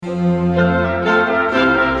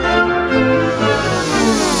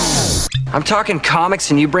I'm talking comics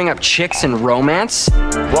and you bring up chicks and romance?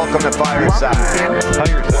 Welcome to Fireside.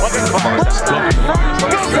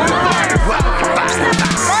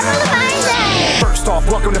 First off,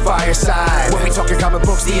 welcome to Fireside, where we talking comic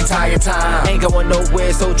books the entire time. Ain't going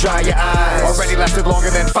nowhere, so dry your eyes. Already lasted longer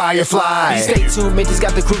than Firefly. Stay tuned, Minty's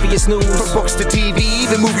got the grooviest news. From books to TV,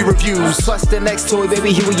 the movie reviews. Plus the next toy,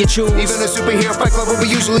 baby, who will you choose? Even a superhero fight club will we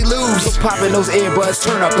usually lose. So pop in those earbuds,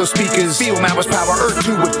 turn up those speakers. Feel Mama's power, Earth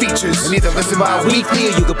 2 with features. And either listen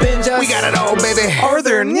bi-weekly or you can binge us. We got it all, baby. Are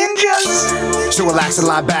there ninjas? So relax and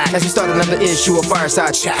lie back as we start another issue of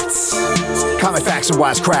Fireside Chats. Comic facts and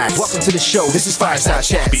wisecracks. Welcome to the show. This is Fireside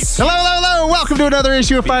Chats. Hello. Welcome to another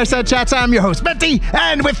issue of Fireside Chats. I'm your host, Betty,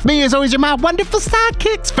 and with me, as always, are my wonderful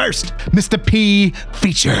sidekicks. First, Mr. P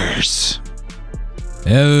Features.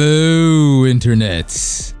 Hello,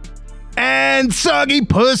 internets. And Soggy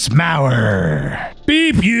Puss Mauer.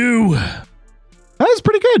 Beep you. That was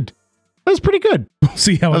pretty good.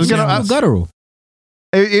 See how it sounds. Guttural.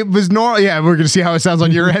 It was normal. Yeah, we're going to see how it sounds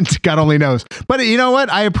on your end. God only knows. But you know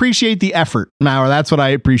what? I appreciate the effort, Mauer. That's what I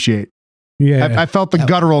appreciate. Yeah. I felt the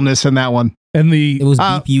gutturalness in that one. And it was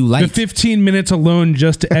beep you light. The 15 minutes alone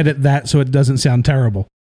just to edit that so it doesn't sound terrible.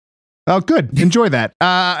 Oh, good. Enjoy that.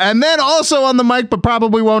 And then also on the mic, but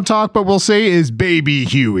probably won't talk, but we'll see, is Baby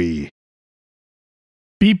Huey.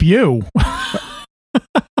 Beep you.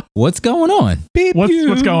 What's going on? Beep you.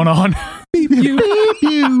 What's going on? Beep you. Beep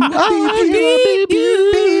you. Oh, beep you.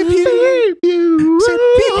 Beep you.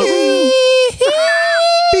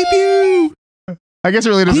 Beep you. I guess it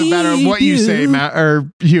really doesn't matter what you say, Matt or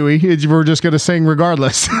Huey. We're just going to sing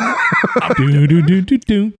regardless. I'm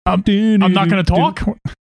not going to talk.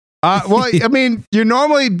 Well, I mean, you're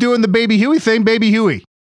normally doing the Baby Huey thing. Baby Huey,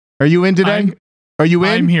 are you in today? Are you in?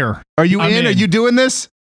 I'm here. Are you in? Are you doing this?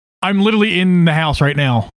 I'm literally in the house right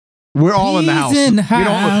now. We're all in the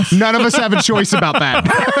house. None of us have a choice about that.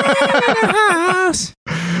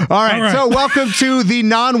 All right. So welcome to the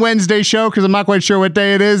non-Wednesday show, because I'm not quite sure what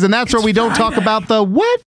day it is. And that's where we don't talk about the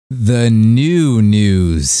what? The new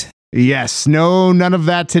news. Yes. No, none of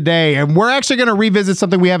that today. And we're actually going to revisit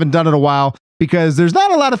something we haven't done in a while, because there's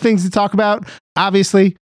not a lot of things to talk about,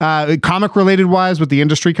 obviously, comic related wise, with the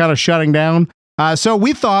industry kind of shutting down. So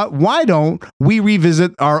we thought, why don't we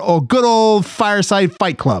revisit our good old Fireside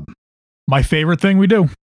Fight Club? My favorite thing we do.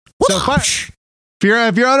 So if you're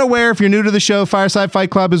unaware, if you're new to the show, Fireside Fight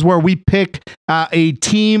Club is where we pick a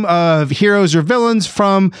team of heroes or villains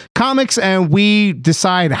from comics, and we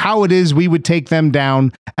decide how it is we would take them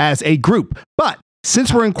down as a group. But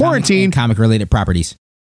since we're in quarantine... Comic related properties.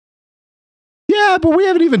 Yeah, but we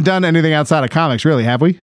haven't even done anything outside of comics, really, have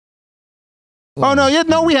we? Well,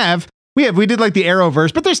 We have. We did like the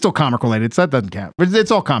Arrowverse, but they're still comic related, so that doesn't count.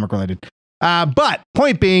 It's all comic related. But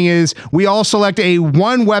point being is we all select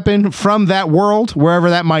one weapon from that world, wherever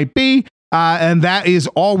that might be. And that is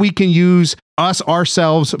all we can use, us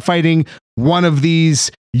ourselves fighting one of these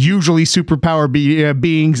usually superpower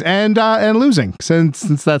beings and losing, since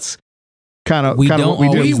that's kind of what we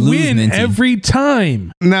do. We win every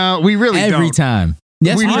time. No, we really don't. Every time.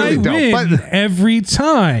 Yes, we really don't. But every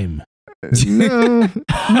time. No.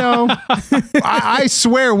 I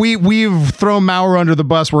swear we've thrown Mauer under the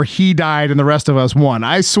bus where he died and the rest of us won.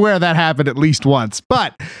 I swear that happened at least once.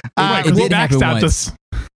 But it did happen once.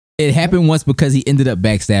 It happened once because he ended up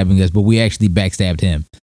backstabbing us, but we actually backstabbed him.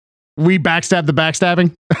 We backstabbed the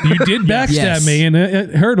backstabbing? You did backstab me, and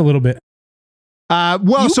it hurt a little bit. You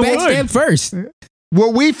backstabbed first.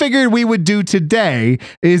 What we figured we would do today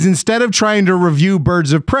is, instead of trying to review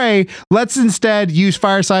Birds of Prey, let's instead use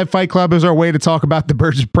Fireside Fight Club as our way to talk about the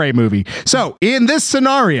Birds of Prey movie. So in this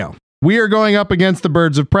scenario, we are going up against the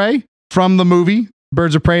Birds of Prey from the movie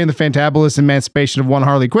Birds of Prey and the Fantabulous Emancipation of One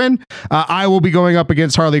Harley Quinn. I will be going up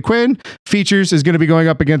against Harley Quinn. Features is going to be going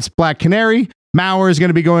up against Black Canary. Mauer is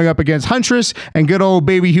going to be going up against Huntress. And good old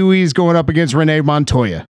Baby Huey is going up against Renee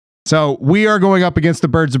Montoya. So we are going up against the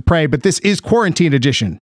Birds of Prey, but this is quarantine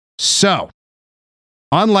edition. So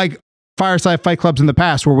unlike Fireside Fight Clubs in the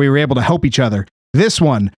past, where we were able to help each other, this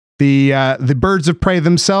one, the Birds of Prey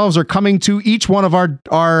themselves are coming to each one of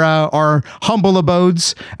our humble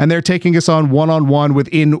abodes, and they're taking us on one-on-one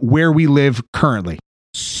within where we live currently.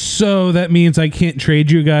 So that means I can't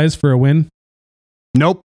trade you guys for a win?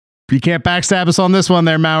 Nope. You can't backstab us on this one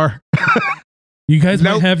there, Mauer. You guys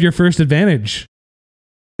might have your first advantage.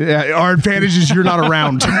 Yeah, our advantage is you're not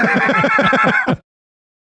around.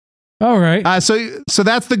 All right. So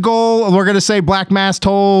that's the goal. We're going to say Black Mass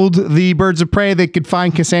told the Birds of Prey they could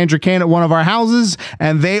find Cassandra Cain at one of our houses,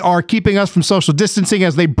 and they are keeping us from social distancing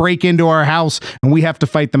as they break into our house, and we have to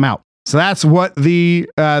fight them out. So that's what the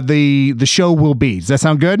show will be. Does that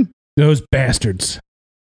sound good? Those bastards.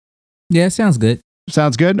 Yeah, sounds good.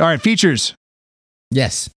 Sounds good. All right, features.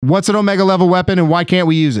 Yes. What's an Omega level weapon and why can't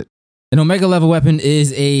we use it? An Omega level weapon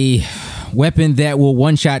is a weapon that will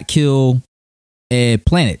one-shot kill a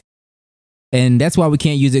planet. And that's why we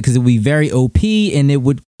can't use it, because it would be very OP and it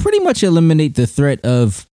would pretty much eliminate the threat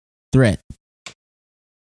of threat.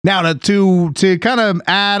 Now, to kind of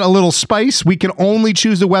add a little spice, we can only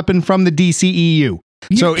choose a weapon from the DCEU.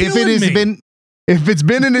 So if it's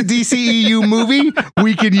been in a DCEU movie,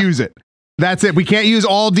 we can use it. That's it. We can't use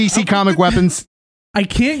all DC comic weapons. I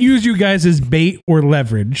can't use you guys as bait or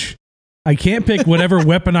leverage. I can't pick whatever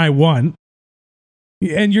weapon I want.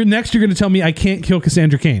 And you're going to tell me I can't kill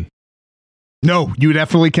Cassandra Cain. No, you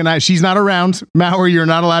definitely cannot. She's not around. Mauer, you're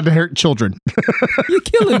not allowed to hurt children. You're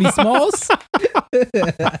killing me, Smalls.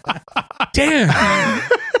 Damn.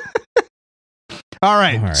 All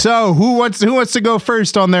right. So who wants to go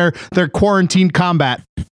first on their quarantine combat?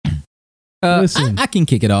 Listen. I can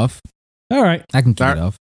kick it off. All right. I can kick it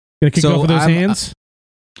off. Gonna kick off with those hands?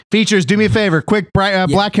 Features, do me a favor. Quick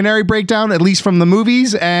Black Canary breakdown, at least from the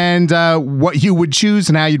movies, and what you would choose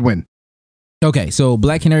and how you'd win. Okay, so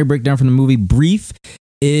Black Canary breakdown from the movie brief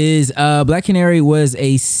is Black Canary was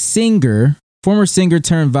a singer, former singer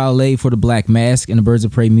turned valet for the Black Mask in the Birds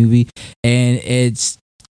of Prey movie, and it's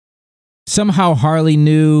somehow Harley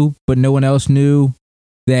knew, but no one else knew,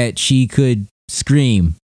 that she could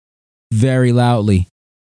scream very loudly.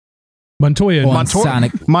 Montoya knew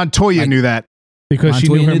that because she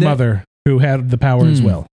knew her mother, who had the power as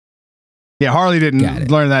well. Yeah, Harley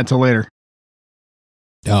didn't learn that till later.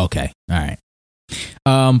 Okay, all right.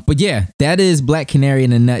 But yeah, that is Black Canary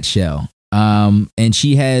in a nutshell. And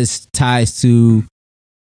she has ties to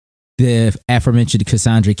the aforementioned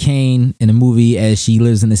Cassandra Cain in the movie, as she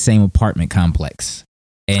lives in the same apartment complex.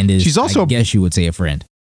 And she's also, I guess you would say, a friend.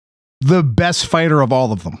 The best fighter of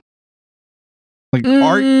all of them. Like, maybe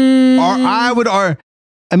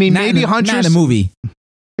Huntress. Not in the movie.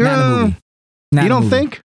 Not in the movie. You don't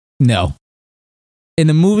think? No. In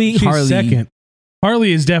the movie, she's Harley. Second.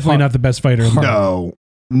 Harley is definitely not the best fighter. No.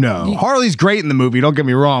 Harley's great in the movie. Don't get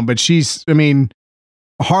me wrong, but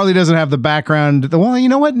Harley doesn't have the background. Well, you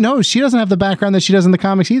know what? No, she doesn't have the background that she does in the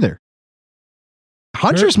comics either.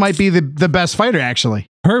 Huntress might be the best fighter, actually.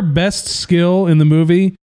 Her best skill in the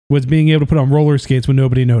movie was being able to put on roller skates when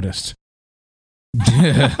nobody noticed.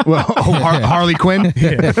 Harley Quinn?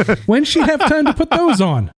 Yeah. When she have time to put those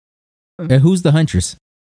on? Who's the Huntress?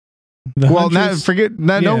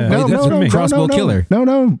 Crossbow killer.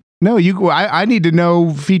 No. I need to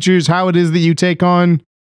know, features, how it is that you take on,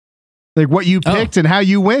 like, what you picked and how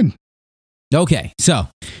you win. Okay, so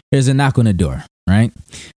there's a knock on the door, right?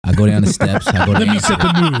 I go down the steps. Let me set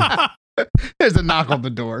the mood. There's a knock on the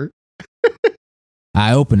door.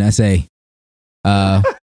 I open. I say,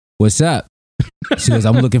 "What's up?" She goes,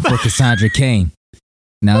 "I'm looking for Cassandra Cain."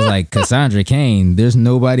 And I was like, Cassandra Cain, there's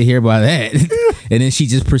nobody here by that. And then she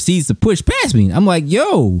just proceeds to push past me. I'm like,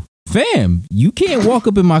 yo, fam, you can't walk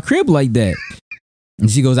up in my crib like that.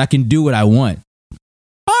 And she goes, I can do what I want.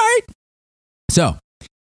 All right. So,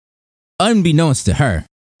 unbeknownst to her,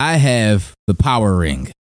 I have the power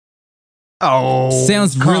ring. Oh,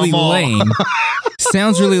 sounds really lame.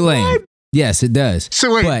 Sounds really lame. Yes, it does.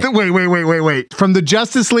 So wait. From the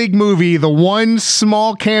Justice League movie, the one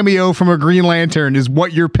small cameo from a Green Lantern is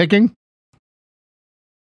what you're picking?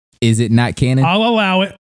 Is it not canon? I'll allow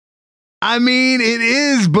it. I mean, it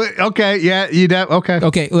is, but okay. Yeah, okay.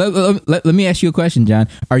 Okay, let me ask you a question, John.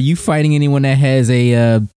 Are you fighting anyone that has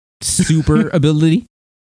a super ability?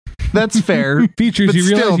 That's fair. Features, you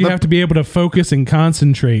realize you have to be able to focus and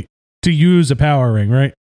concentrate to use a power ring,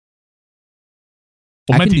 right?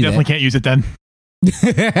 Well, Menti definitely can't use it then.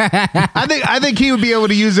 I think he would be able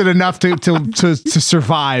to use it enough to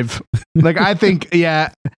survive. Like, I think,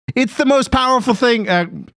 yeah, it's the most powerful thing.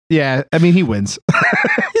 Yeah, I mean, he wins.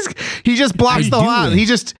 He just blocks the lot. He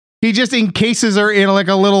just encases her in like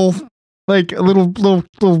a little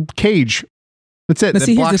cage. That's it. Now,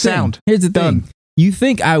 see, blocks sound. Here's the thing. You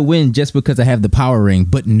think I win just because I have the power ring,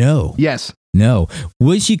 but no. Yes. No.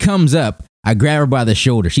 When she comes up, I grab her by the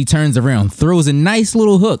shoulder. She turns around, throws a nice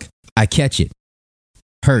little hook. I catch it.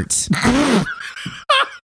 Hurts.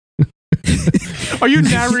 Are you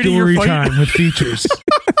narrating your fight? Time with features.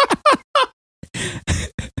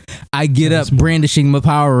 I get up brandishing my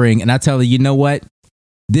power ring and I tell her, you know what?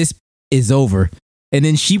 This is over. And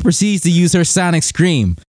then she proceeds to use her sonic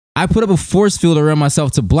scream. I put up a force field around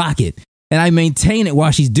myself to block it. And I maintain it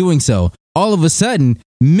while she's doing so. All of a sudden,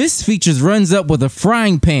 Miss Features runs up with a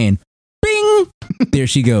frying pan. Bing! There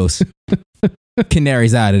she goes.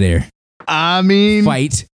 Canary's out of there. I mean,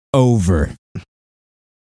 fight over.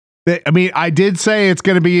 I mean, I did say it's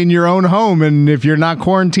going to be in your own home, and if you're not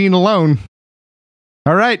quarantined alone.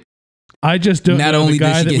 All right. I just don't Not know only the guy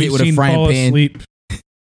does she that get hit we've with a seen frying fall pan. asleep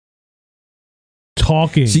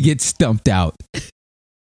talking. She gets stumped out.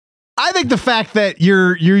 I think the fact that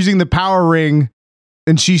you're using the power ring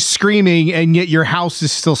and she's screaming and yet your house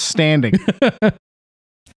is still standing.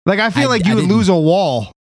 Like, I feel like you would lose a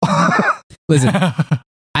wall. Listen,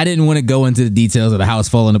 I didn't want to go into the details of the house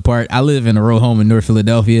falling apart. I live in a row home in North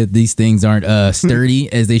Philadelphia. These things aren't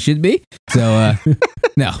sturdy as they should be. So,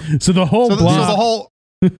 no. So the whole block.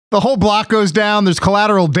 The whole block goes down. There's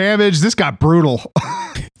collateral damage. This got brutal.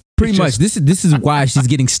 Pretty much. This is why she's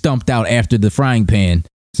getting stumped out after the frying pan.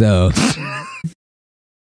 So it's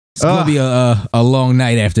gonna be a long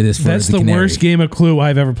night after this. That's the worst game of Clue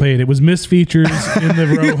I've ever played. It was misfeatures in the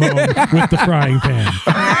row home with the frying pan.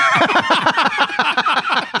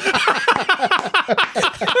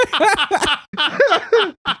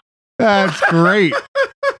 That's great.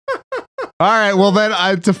 All right. Well,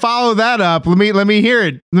 then to follow that up, let me hear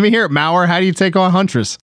it. Let me hear it, Mauer. How do you take on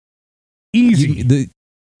Huntress? Easy.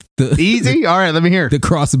 Easy. All right. Let me hear the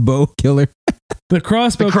crossbow killer. The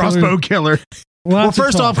crossbow killer. Well,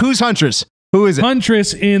 first off, who's Huntress? Who is it?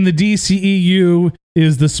 Huntress in the DCEU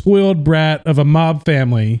is the spoiled brat of a mob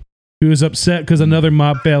family who is upset because another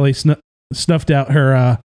mob family snuffed out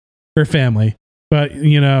her family. But,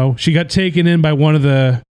 you know, she got taken in by one of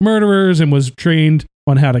the murderers and was trained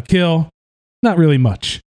on how to kill. Not really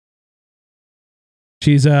much.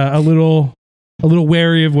 She's a little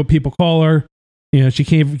wary of what people call her. You know, she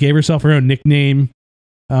gave herself her own nickname.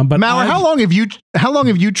 But Mauer, how long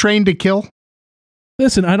have you trained to kill?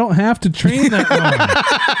 Listen, I don't have to train that long.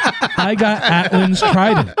 I got Atlan's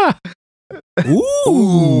Trident.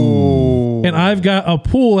 Ooh. And I've got a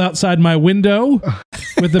pool outside my window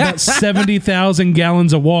with about 70,000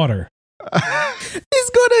 gallons of water. It's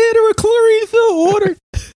going to hit her with chlorine-filled water.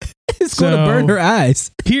 It's going to burn her eyes.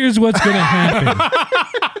 Here's what's going to happen.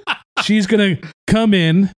 She's going to come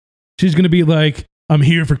in. She's going to be like, I'm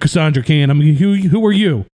here for Cassandra Cain. Who are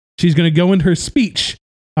you? She's going to go in her speech.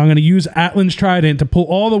 I'm going to use Atlan's Trident to pull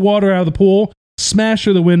all the water out of the pool, smash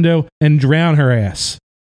through the window, and drown her ass.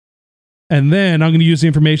 And then I'm going to use the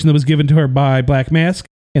information that was given to her by Black Mask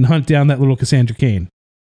and hunt down that little Cassandra Cain.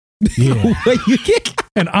 Yeah.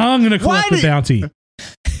 And I'm going to collect the bounty.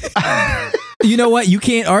 You know what? You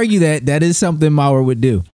can't argue that. That is something Mauer would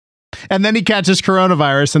do. And then he catches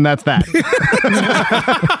coronavirus, and that's that.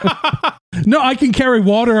 No, I can carry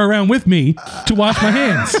water around with me to wash my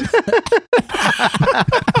hands.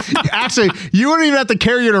 Actually, you wouldn't even have to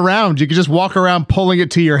carry it around. You could just walk around pulling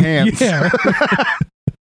it to your hands. Yeah.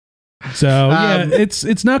 So, yeah,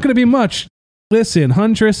 it's not going to be much. Listen,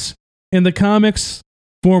 Huntress in the comics,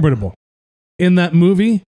 formidable. In that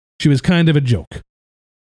movie, she was kind of a joke.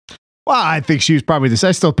 Well, I think she was probably this.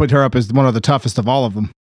 I still put her up as one of the toughest of all of them.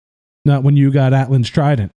 Not when you got Atlan's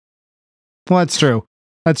Trident. Well, that's true.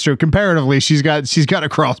 That's true. Comparatively, she's got a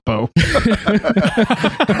crossbow.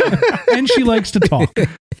 And she likes to talk.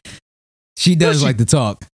 She does like to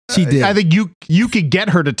talk. She did. I think you could get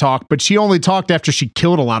her to talk, but she only talked after she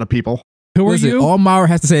killed a lot of people. Who are you? All Mauer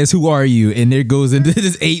has to say is, who are you? And there goes into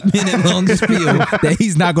this 8-minute long spiel that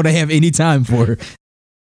he's not going to have any time for.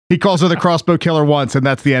 He calls her the crossbow killer once, and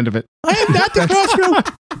that's the end of it. I am not the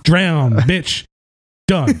crossbow. Drown, bitch.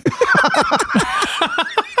 Done.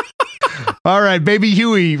 All right, baby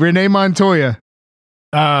Huey, Renee Montoya.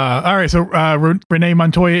 All right, so Renee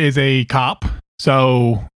Montoya is a cop.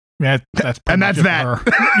 So yeah, that's that. her.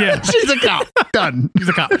 Yeah, she's a cop. Done.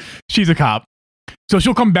 She's a cop. So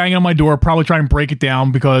she'll come banging on my door, probably try and break it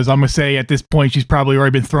down because I'm gonna say at this point she's probably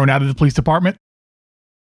already been thrown out of the police department.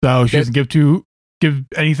 So she doesn't give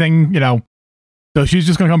anything, you know. So she's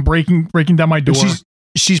just gonna come breaking down my door.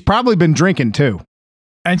 She's probably been drinking too,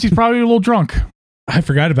 and she's probably a little drunk. I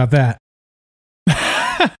forgot about that.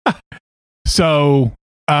 So,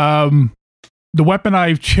 the weapon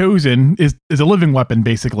I've chosen is a living weapon,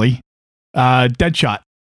 basically. Deadshot.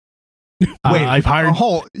 Wait, I've hired.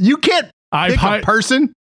 You can't pick a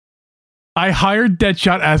person. I hired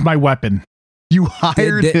Deadshot as my weapon. You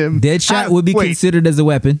hired him. Deadshot would be considered as a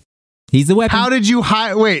weapon. He's a weapon. How did you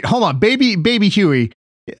hire? Wait, hold on, baby Huey.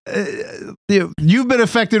 You've been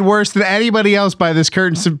affected worse than anybody else by this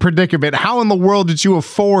current predicament. How in the world did you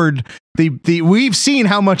afford the we've seen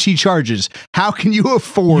how much he charges. How can you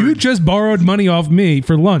afford? You just borrowed money off me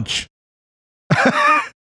for lunch. Yeah,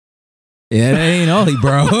 that ain't all he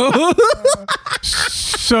borrowed.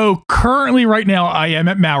 So currently right now I am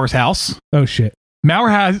at Mauer's house. Oh shit.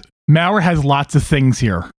 Mauer has lots of things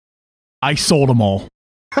here. I sold them all.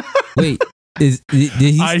 Wait, did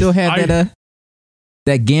he still have that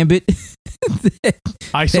that Gambit.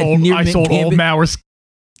 I sold near-mint all Gambit. Mauer's.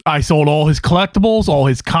 I sold all his collectibles, all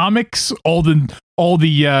his comics, all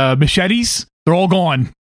the machetes. They're all gone.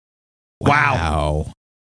 Wow.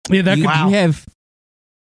 Yeah, that could, You have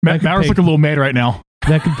I could Mauer's pay- looking a little mad right now.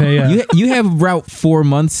 that could pay. you have about 4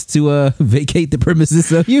 months to vacate the premises,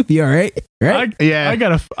 so you'll be all right. Right? Yeah.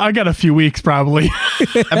 I got a few weeks probably.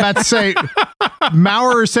 I'm about to say,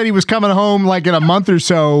 Maurer said he was coming home like in a month or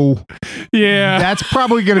so. Yeah. That's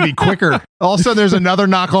probably going to be quicker. All of a sudden, there's another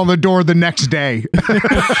knock on the door the next day.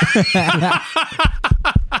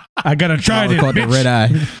 I gotta try Call it the it. red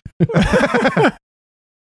eye.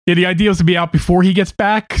 Yeah, the idea was to be out before he gets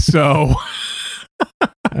back. So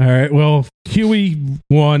All right. Well, Huey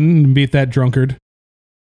won and beat that drunkard.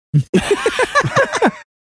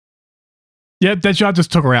 yeah, Deadshot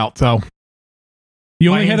just took her out. So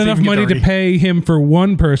You My only had hands enough even get money to dirty. pay him for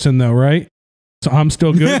one person, though, right? So I'm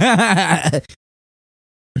still good.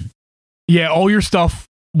 yeah, all your stuff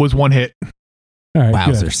was one hit. All right.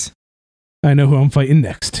 Good. Wowzers. I know who I'm fighting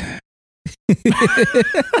next.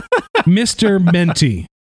 Mr. Menti.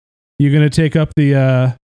 You're gonna take up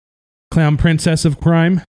the clown princess of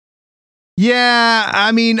crime. Yeah,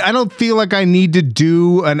 I mean, I don't feel like I need to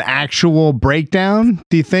do an actual breakdown.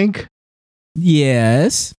 Do you think?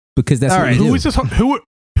 Yes, because that's All what right. we do. Who is this?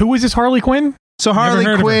 Who is this Harley Quinn? So Never Harley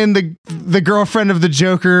heard of Quinn, the girlfriend of the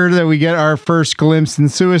Joker that we get our first glimpse in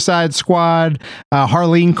Suicide Squad.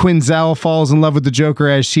 Harleen Quinzel falls in love with the Joker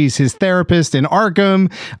as she's his therapist in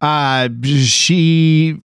Arkham.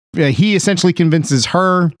 He essentially convinces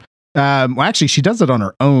her. Well, actually, she does it on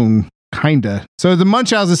her own, kinda. So the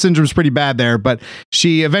Munchausen syndrome is pretty bad there, but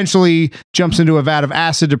she eventually jumps into a vat of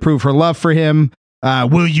acid to prove her love for him.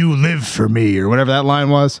 Will you live for me, or whatever that line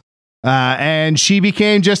was. And she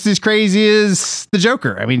became just as crazy as the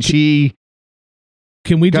Joker. I mean, she.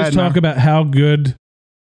 Can we Go just ahead, talk Mark. about how good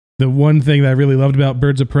the one thing that I really loved about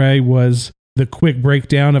Birds of Prey was the quick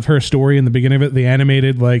breakdown of her story in the beginning of it, the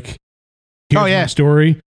animated, like, here's Oh, yeah. my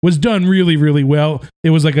story was done really, really well. It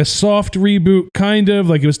was like a soft reboot, kind of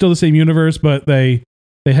like it was still the same universe, but they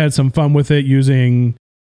had some fun with it using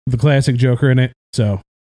the classic Joker in it. So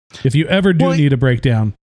if you ever do Well, need a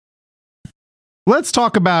breakdown, Let's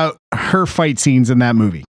talk about her fight scenes in that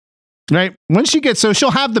movie. Right? When she gets, so she'll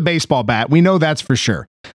have the baseball bat. We know that's for sure.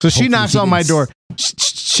 So she Hopefully knocks she on my didn't door.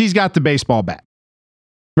 She's got the baseball bat.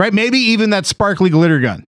 Right? Maybe even that sparkly glitter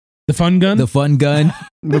gun, the fun gun. The fun gun.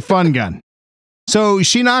 the fun gun. So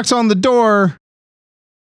she knocks on the door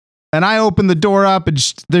and I open the door up and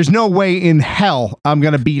there's no way in hell I'm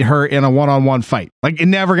going to beat her in a one-on-one fight. Like, it's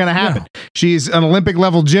never going to happen. She's an Olympic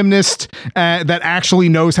level gymnast that actually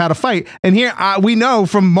knows how to fight. And here we know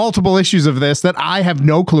from multiple issues of this that I have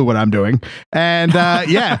no clue what I'm doing. And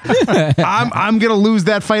yeah, I'm going to lose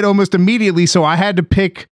that fight almost immediately. So I had to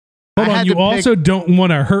pick. Hold on, you also don't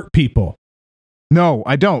want to hurt people. No,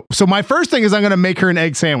 I don't. So my first thing is I'm going to make her an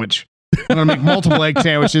egg sandwich. I'm going to make multiple egg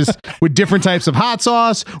sandwiches with different types of hot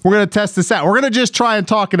sauce. We're going to test this out. We're going to just try and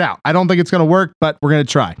talk it out. I don't think it's going to work, but we're going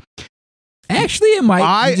to try. Actually, it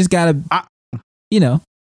might. You just gotta,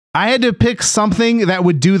 I had to pick something that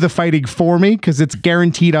would do the fighting for me because it's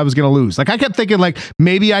guaranteed I was going to lose. Like, I kept thinking, like,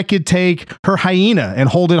 maybe I could take her hyena and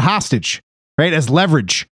hold it hostage, right, as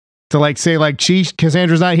leverage to, like, say, like,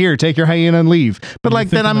 Cassandra's not here. Take your hyena and leave. But, What are like,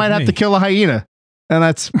 you then I thinking might of have me? to kill a hyena, and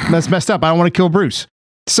that's messed up. I don't want to kill Bruce.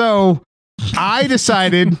 So I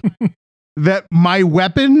decided that my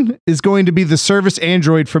weapon is going to be the service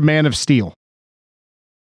android from Man of Steel.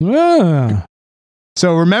 Ah,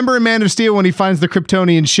 So remember in Man of Steel when he finds the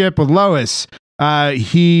Kryptonian ship with Lois,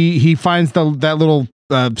 he finds that little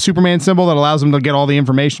Superman symbol that allows him to get all the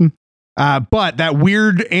information. But that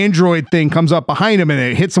weird android thing comes up behind him and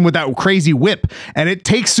it hits him with that crazy whip and it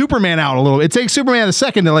takes Superman out a little. It takes Superman a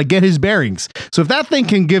second to like get his bearings. So if that thing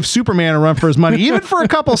can give Superman a run for his money, even for a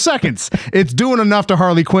couple seconds, it's doing enough to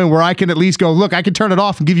Harley Quinn where I can at least go, look, I can turn it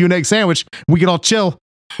off and give you an egg sandwich. We can all chill.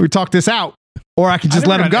 We talk this out. Or I can just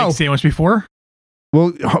let him go. Egg sandwich before.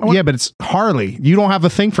 Well, yeah, but it's Harley. You don't have a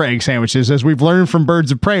thing for egg sandwiches. As we've learned from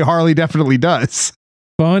Birds of Prey, Harley definitely does.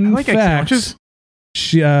 fun I like egg fact. sandwiches.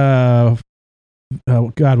 She, oh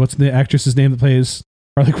God, what's the actress's name that plays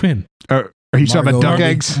Harley Quinn? Are you talking about Margot duck Robbie.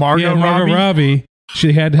 eggs? Margot Margot Robbie. Robbie.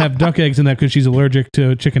 She had to have duck eggs in that because she's allergic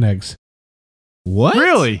to chicken eggs. What?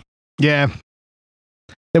 Really? Yeah.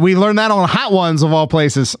 And we learned that on Hot Ones of all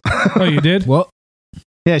places. Oh, you did? Well,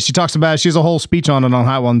 Yeah, she talks about it. She has a whole speech on it on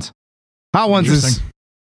Hot Ones. Hot Ones is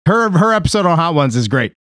Interesting. her episode on Hot Ones is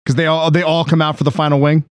great because they all come out for the final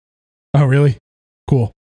wing. Oh, really?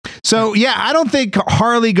 Cool. So yeah, I don't think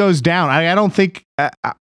Harley goes down. I don't think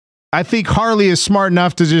I think Harley is smart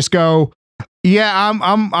enough to just go, Yeah,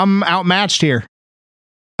 I'm outmatched here.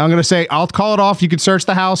 I'm gonna say I'll call it off. You can search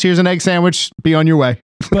the house. Here's an egg sandwich. Be on your way.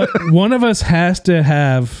 But one of us has to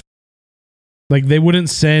have, like, they wouldn't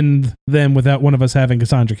send them without one of us having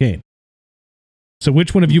Cassandra Cain. So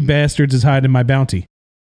which one of you bastards is hiding my bounty?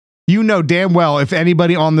 You know damn well if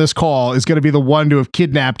anybody on this call is going to be the one to have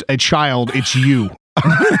kidnapped a child, it's you.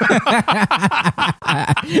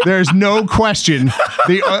 There's no question.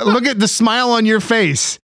 Look at the smile on your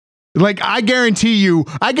face. Like, I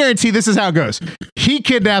guarantee this is how it goes. He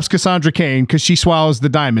kidnaps Cassandra Cain because she swallows the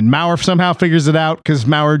diamond. Mauer somehow figures it out because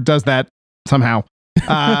Mauer does that somehow.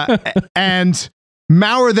 And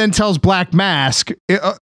Mauer then tells Black Mask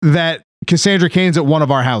that Cassandra Cain's at one of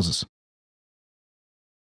our houses.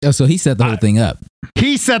 Oh, so he set the whole thing up.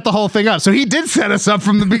 He set the whole thing up. So he did set us up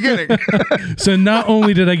from the beginning. So not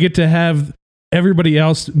only did I get to have everybody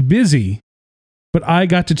else busy, but I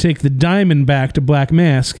got to take the diamond back to Black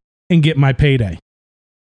Mask and get my payday.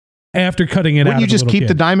 After cutting it out. Wouldn't you just keep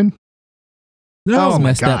the diamond? No, oh my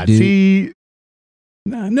messed up, God. dude. See,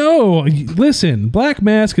 no, listen, Black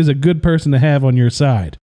Mask is a good person to have on your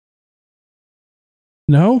side.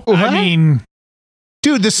 No? I mean,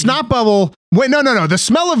 dude, the snot bubble. Wait, no. The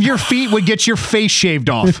smell of your feet would get your face shaved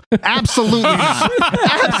off. Absolutely not.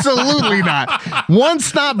 Absolutely not. One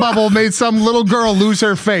snot bubble made some little girl lose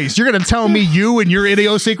her face. You're going to tell me you and your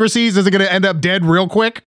idiosyncrasies is going to end up dead real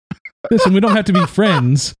quick? Listen, we don't have to be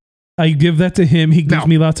friends. I give that to him. He gives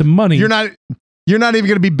me lots of money. You're not even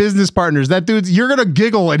going to be business partners. That dude's, you're going to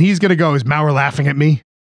giggle and he's going to go, is Mauer laughing at me?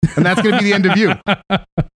 And that's going to be the end of you.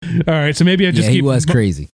 All right, so maybe I just Yeah, he was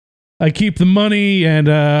crazy. I keep the money and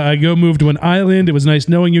I go move to an island. It was nice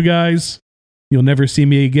knowing you guys. You'll never see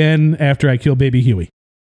me again after I kill baby Huey.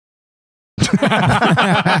 So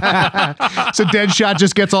Deadshot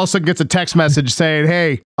just gets a text message saying,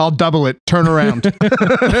 hey, I'll double it. Turn around.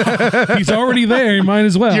 He's already there. You might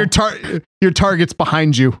as well. Your target's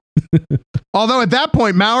behind you. Although at that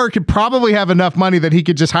point, Mauer could probably have enough money that he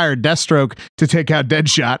could just hire Deathstroke to take out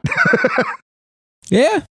Deadshot.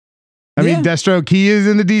 Yeah. I mean, Deathstroke, he is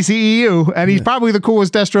in the DCEU, and he's probably the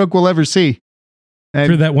coolest Deathstroke we'll ever see.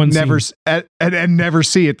 And for that one never scene. And never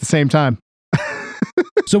see at the same time.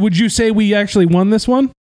 So would you say we actually won this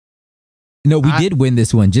one? No, we did win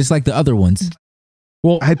this one, just like the other ones.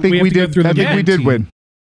 Well, I think we did. I think we did win.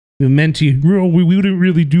 The Menti. We didn't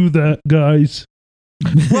really do that, guys.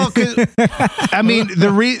 Well, I mean,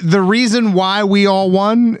 the reason why we all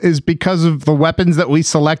won is because of the weapons that we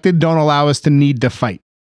selected don't allow us to need to fight.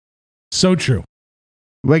 So true.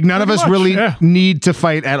 Like none of us really need to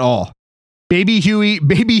fight at all. Baby Huey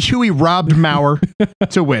robbed Mauer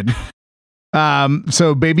to win.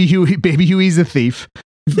 So Baby Huey's a thief.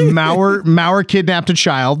 Mauer kidnapped a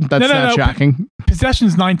child. That's not shocking.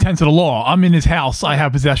 Possession's 9/10 of the law. I'm in his house. I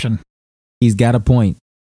have possession. He's got a point.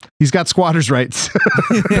 He's got squatter's rights.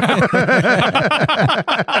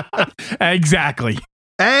 Exactly.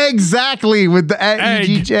 With the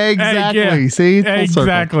exactly. Yeah. See,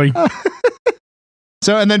 exactly.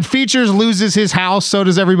 So and then Features loses his house. So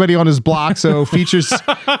does everybody on his block. So Features is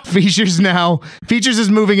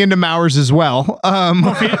moving into Mauer's as well.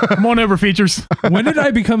 Come on over, Features. When did I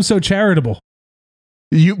become so charitable?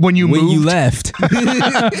 When you left.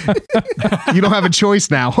 You don't have a choice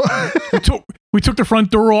now. We took the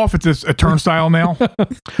front door off. It's a turnstile now.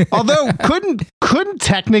 Although couldn't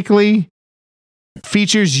technically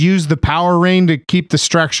Features use the power ring to keep the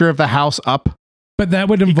structure of the house up? But that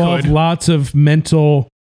would involve lots of mental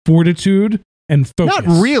fortitude and focus.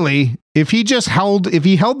 Not really. If he held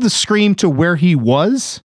the scream to where he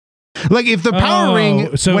was, like if the power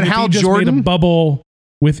ring, so when if Hal he just Jordan made a bubble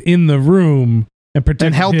within the room and protected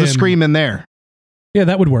and held him, the scream in there, yeah,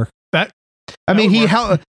 that would work. I mean, he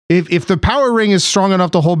held. If the power ring is strong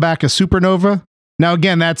enough to hold back a supernova. Now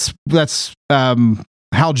again, that's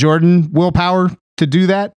Hal Jordan willpower to do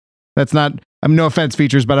that. That's not. No offense,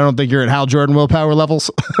 Features, but I don't think you're at Hal Jordan willpower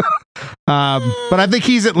levels. But I think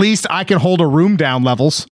he's at least I can hold a room down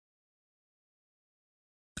levels.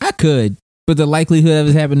 I could, but the likelihood of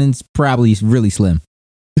it happening is probably really slim.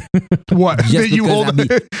 What? Just You hold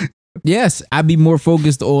yes, I'd be more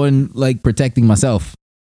focused on like protecting myself.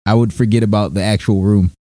 I would forget about the actual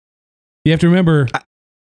room. You have to remember,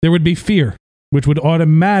 there would be fear, which would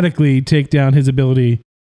automatically take down his ability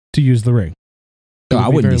to use the ring. No, I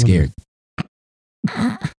wouldn't be scared.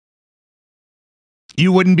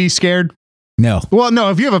 You wouldn't be scared? No. Well,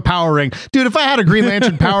 no, if you have a power ring. Dude, if I had a Green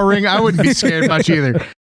Lantern power ring, I wouldn't be scared much either.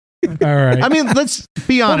 All right. I mean, let's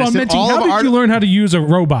be honest. Hold on, Minty, how did you learn how to use a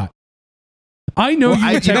robot? I know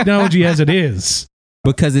your technology as it is.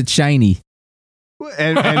 Because it's shiny.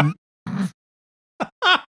 And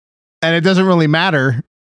and it doesn't really matter.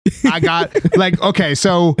 I got okay,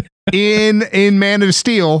 so in Man of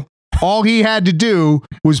Steel, all he had to do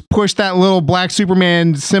was push that little black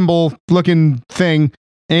Superman symbol looking thing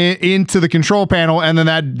into the control panel, and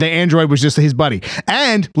then the android was just his buddy.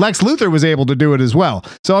 And Lex Luthor was able to do it as well.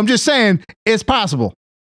 So I'm just saying it's possible.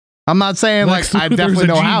 I'm not saying Lex I Luthor's definitely a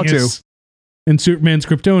know how to. genius in Superman's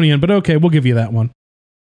Kryptonian, but okay, we'll give you that one.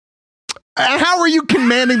 How are you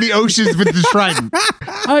commanding the oceans with the trident?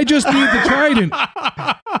 I just need the trident.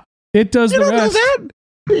 It does You the don't know rest. that?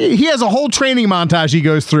 He has a whole training montage he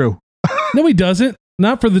goes through No, he doesn't.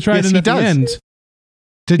 Not for the trident Yes, he at the does. end.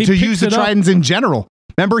 to He use the picks it up. tridents in general.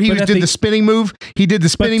 Remember, he But at did the- the spinning move. He did the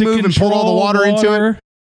But spinning to move and pulled all the water into it.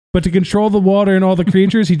 But to control the water and all the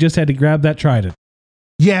creatures, he just had to grab that trident.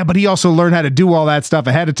 Yeah, but he also learned how to do all that stuff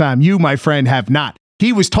ahead of time. You, my friend, have not.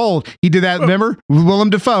 He was told he did that. Remember, Willem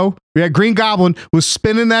Dafoe, we had Green Goblin was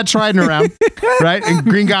spinning that trident around, right? And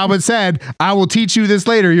Green Goblin said, "I will teach you this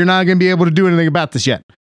later. You're not going to be able to do anything about this yet."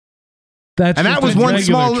 That's And just that was a one regular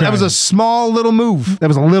small. That was a trident. small little move. That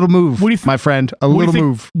was a little move, What do you th- my friend. A What do you little think-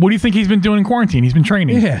 move. What do you think he's been doing in quarantine? He's been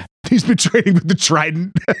training. Yeah. He's been training with the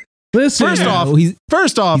trident. Listen. First off, No, he's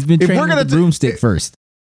First off, been if training we're gonna with the broomstick first.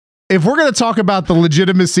 if we're going to talk about the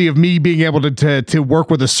legitimacy of me being able to work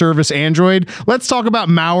with a service android, let's talk about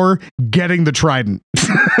Mauer getting the trident.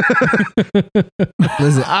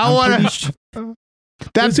 Listen, I want pretty to. su-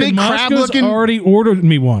 That listen, big crab Moscow's looking, already ordered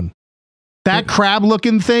me one. that crab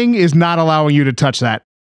looking thing is not allowing you to touch that.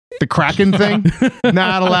 The Kraken thing,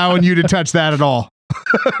 not allowing you to touch that at all.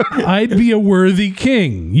 I'd be a worthy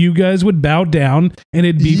king. You guys would bow down and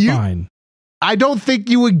it'd be You- fine. I don't think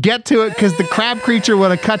you would get to it because the crab creature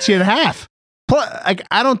would have cut you in half. Like,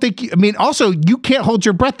 I don't think. I mean, also, you can't hold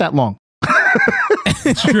your breath that long.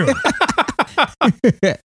 It's true.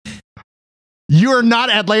 You are not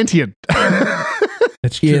Atlantean.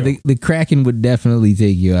 That's true. Yeah, the Kraken would definitely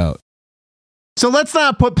take you out. So let's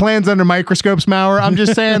not put plans under microscopes, Mauer. I'm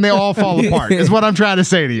just saying they all fall apart, is what I'm trying to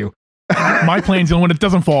say to you. My plan's the one that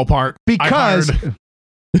doesn't fall apart. I Because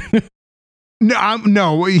hired-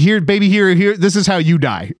 no, here, baby, here. This is how you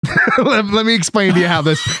die. let me explain to you how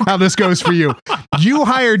this goes for you. You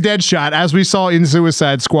hire Deadshot, as we saw in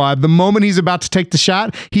Suicide Squad. The moment he's about to take the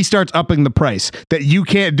shot, he starts upping the price that you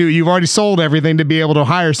can't do. You've already sold everything to be able to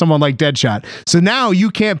hire someone like Deadshot. So now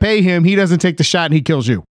you can't pay him. He doesn't take the shot and he kills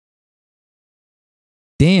you.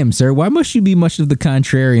 Damn, sir, why must you be much of the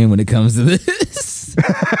contrarian when it comes to this?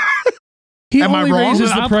 He Am I only wrong?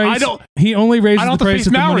 raises the I price. don't- He only I raises don't the have to price face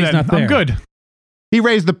if the Mauer money's then. not there. I'm good. He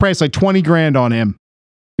raised the price like 20 grand on him.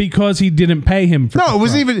 Because he didn't pay him for No, the it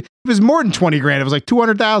was front. it was more than 20 grand. It was like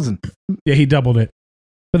 200,000. Yeah, he doubled it.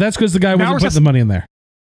 But that's because the guy wasn't Mauer's putting just- the money in there.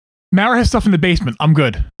 Mauer has stuff in the basement. I'm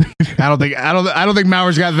good. I don't think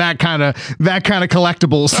Mauer's got that kind of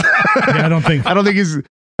collectibles. Yeah, I don't think. I don't think he's All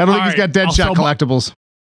got right, I'll Deadshot sell my- collectibles.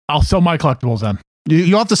 I'll sell my collectibles then.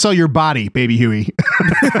 You have to sell your body, baby Huey.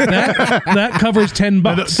 That covers $10.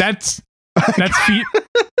 That's feet.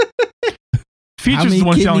 Features How is many the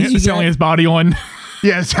one selling, kidneys you selling got? his body on.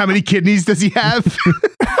 Yes, how many kidneys does he have?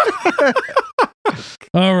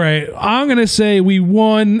 All right. I'm going to say we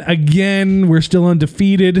won again. We're still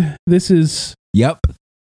undefeated. This is Yep.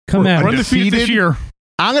 come at We're us. undefeated this year.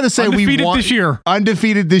 I'm going to say we Undefeated won this year.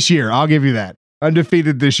 undefeated this year. I'll give you that.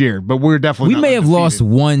 Undefeated this year, but we're definitely We not may have lost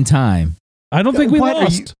undefeated. one time. I don't think we What are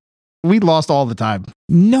lost. We lost all the time.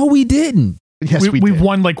 No, we didn't. Yes, we We've did.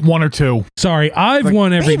 won like one or two. Sorry, I've Like,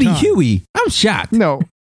 won every Baby time. Huey, I'm shocked. No.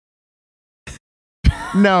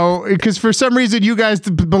 No, because for some reason you guys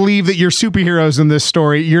believe that you're superheroes in this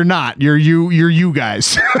story. You're not. You're you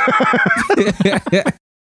guys.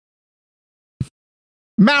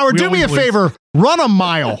 Mauer, We do me a always lose. favor. Run a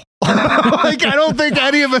mile. Like, I don't think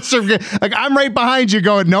any of us are like, I'm right behind you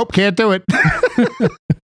going, nope, can't do it.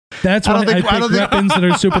 That's I why don't think- I I don't picked think- weapons that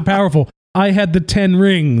are super powerful. I had the 10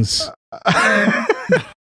 rings. I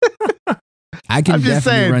can I'm just definitely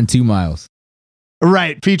saying. run 2 miles.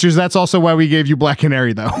 Right. Features. That's also why we gave you Black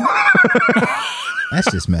Canary, though.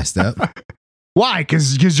 That's just messed up. Why?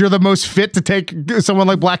 Because you're the most fit to take someone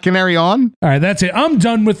like Black Canary on? All right, that's it. I'm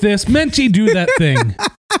done with this. Menti, do that thing.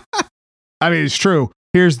 I mean, it's true.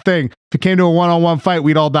 Here's the thing. If it came to a one-on-one fight,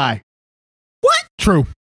 we'd all die. True.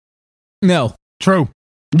 No. True.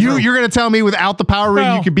 You're going to tell me without the power ring,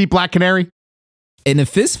 Well- you could beat Black Canary? In a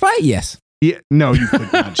fist fight, yes. Yeah, no, you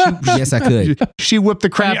could not. Yes, I could. She whipped the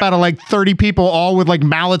crap Yeah. out of like 30 people, all with like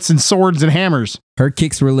mallets and swords and hammers. Her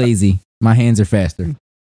kicks were lazy. My hands are faster.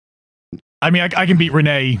 I mean, I can beat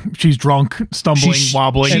Renee. She's drunk, stumbling, She-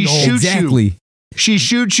 wobbling. she and old. shoots you. Exactly. She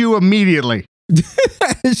shoots you immediately.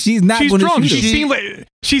 She's not. She's gonna drunk. shoot him.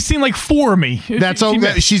 She's seen like 4 of me. That's all.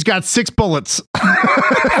 She's got 6 bullets.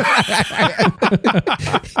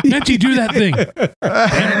 Menchie, do that thing.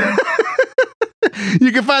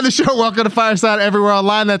 You can find the show Welcome to Fireside everywhere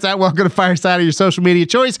online. That's at Welcome to Fireside of your social media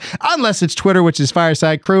choice, unless it's Twitter, which is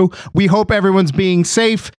Fireside Crew. We hope everyone's being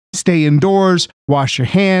safe. Stay indoors. Wash your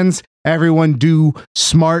hands. Everyone do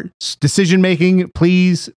smart decision making,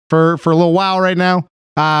 please, for a little while right now.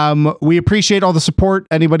 We appreciate all the support.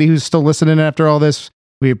 Anybody who's still listening after all this,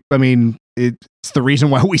 it's the reason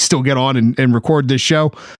why we still get on and record this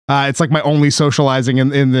show. It's like my only socializing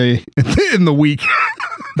in the week.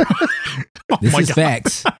 This is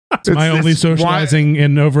facts. It's my only socializing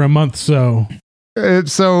in over a month. So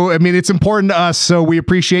it's important to us. So we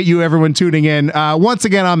appreciate you, everyone, tuning in. Once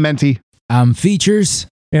again, I'm Menti. I'm Features.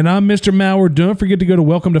 And I'm Mr. Mauer. Don't forget to go to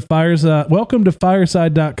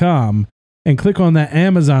welcometofireside.com and click on that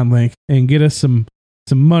Amazon link and get us some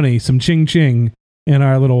money, some ching ching in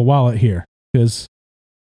our little wallet here, because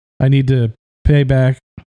I need to pay back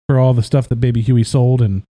for all the stuff that Baby Huey sold,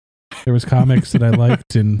 and there was comics that I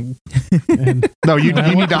liked, and no, you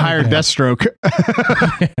need to hire Deathstroke.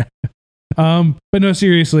 But no,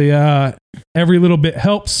 seriously, every little bit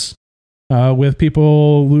helps with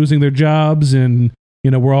people losing their jobs, and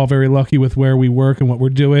we're all very lucky with where we work and what we're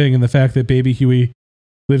doing, and the fact that Baby Huey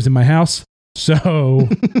lives in my house. So,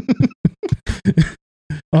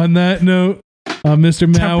 on that note,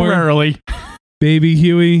 Mr. Mauer, temporarily, Baby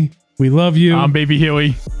Huey, we love you. I'm Baby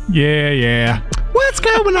Huey. Yeah. What's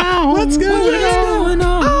going on? What's going on?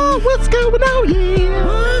 Oh, what's going on? Yeah.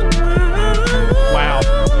 Wow.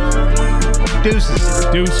 Deuces.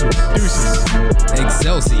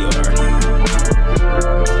 Excelsior.